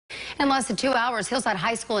In less than 2 hours, Hillside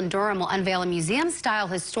High School in Durham will unveil a museum-style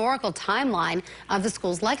historical timeline of the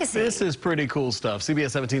school's legacy. This is pretty cool stuff.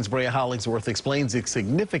 CBS 17's Brea Hollingsworth explains the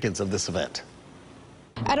significance of this event.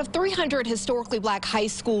 Out of 300 historically black high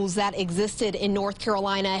schools that existed in North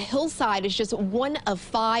Carolina, Hillside is just one of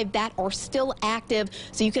 5 that are still active,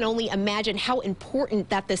 so you can only imagine how important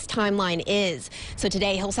that this timeline is. So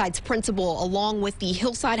today, Hillside's principal, along with the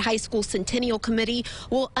Hillside High School Centennial Committee,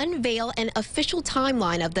 will unveil an official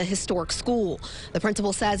timeline of the historic school. The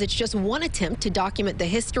principal says it's just one attempt to document the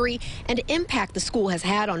history and impact the school has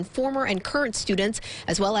had on former and current students,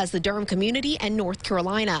 as well as the Durham community and North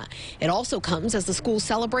Carolina. It also comes as the school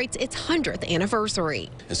celebrates its 100th anniversary.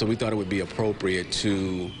 And so we thought it would be appropriate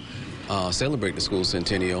to celebrate the school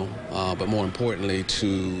centennial, but more importantly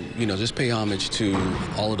to, just pay homage to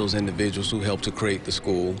all of those individuals who helped to create the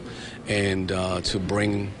school and to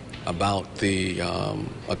bring about the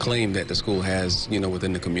acclaim that the school has,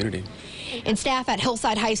 within the community. And staff at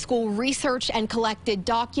Hillside High School researched and collected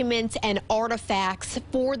documents and artifacts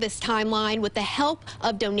for this timeline with the help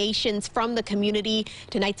of donations from the community.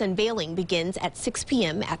 Tonight's unveiling begins at 6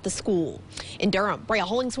 p.m. at the school. In Durham, Brea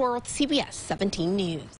Hollingsworth, CBS 17 News.